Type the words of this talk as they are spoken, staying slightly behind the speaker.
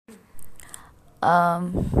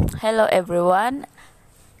Hello everyone.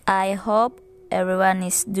 I hope everyone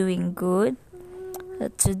is doing good.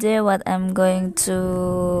 Today, what I'm going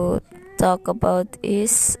to talk about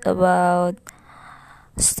is about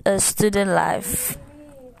student life.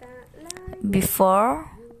 Before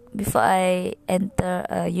I enter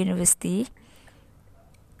a university,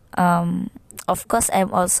 of course, I'm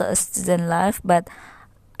also a student life, but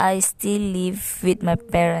I still live with my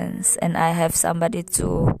parents, and I have somebody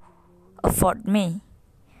to afford me.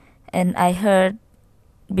 And I heard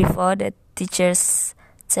before that teachers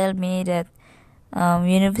tell me that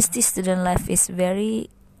university student life is very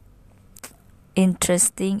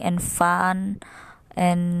interesting and fun,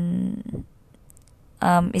 and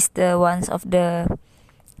is the ones of the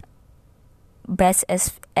best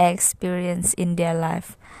experience in their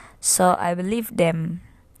life. So I believe them.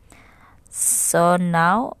 So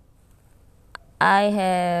now I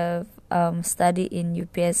have studied in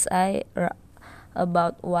UPSI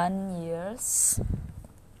about 1 years.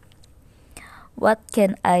 What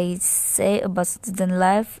can I say about student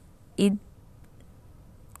life? It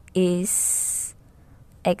is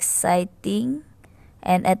exciting,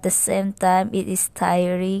 and at the same time it is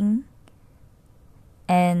tiring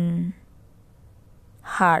and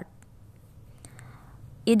hard.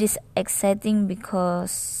 It is exciting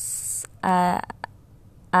because I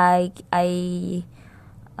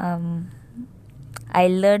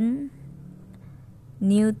learn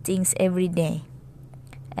new things every day,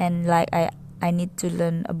 and like I need to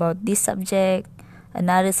learn about this subject,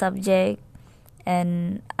 another subject,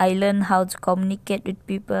 and I learn how to communicate with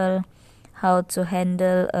people, how to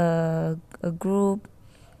handle a group,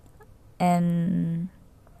 and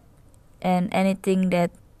anything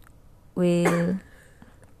that will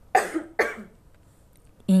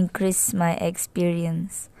increase my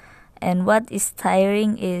experience. And what is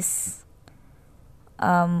tiring is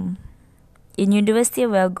in university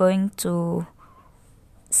we are going to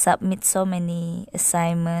submit so many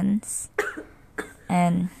assignments,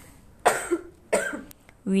 and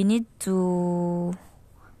we need to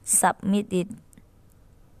submit it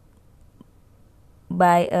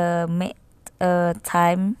by a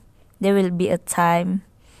time. There will be a time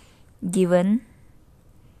given,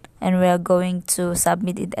 and we are going to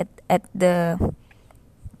submit it at the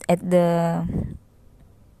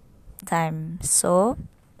time. So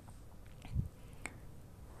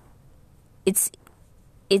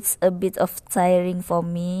it's a bit of tiring for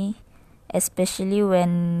me, especially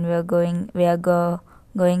when we are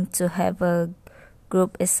going to have a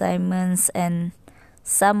group assignments, and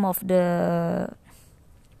some of the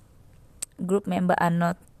group member are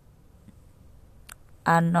not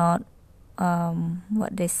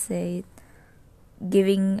what they say,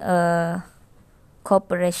 giving a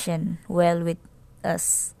cooperation well with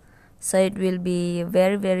us. So it will be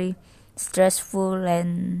very, very stressful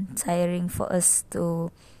and tiring for us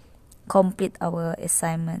to complete our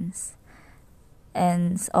assignments.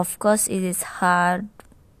 And of course it is hard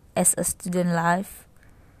as a student life.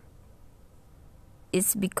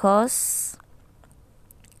 It's because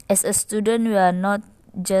as a student we are not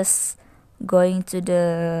just going to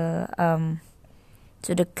the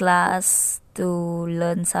class to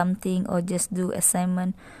learn something or just do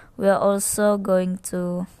assignment. We are also going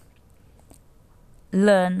to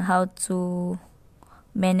learn how to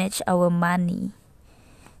manage our money,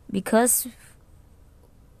 because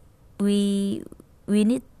we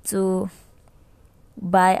need to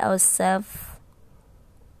buy ourselves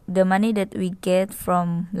the money that we get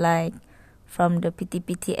from the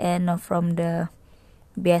PTPTN or from the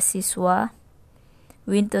beasiswa.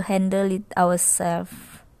 We need to handle it ourselves,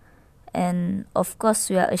 and of course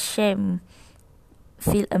we are ashamed,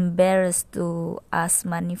 feel embarrassed to ask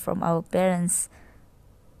money from our parents,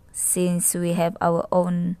 since we have our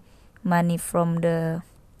own money from the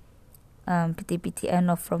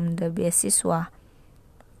PTPTN or from the beasiswa.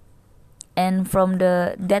 And from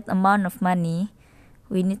that amount of money,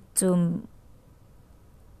 we need to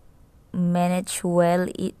manage well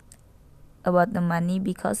it about the money,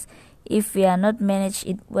 because if we are not manage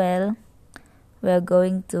it well, we are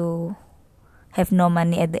going to have no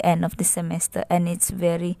money at the end of the semester, and it's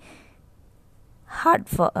very hard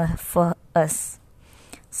for us.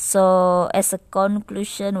 So as a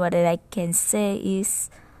conclusion, what I can say is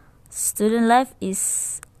student life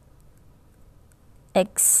is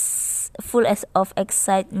full of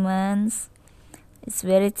excitements. It's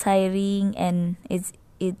very tiring, and it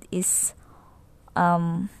is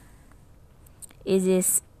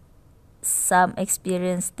some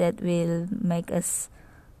experience that will make us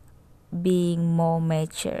being more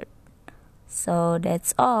matured. So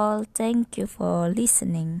that's all. Thank you for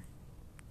listening.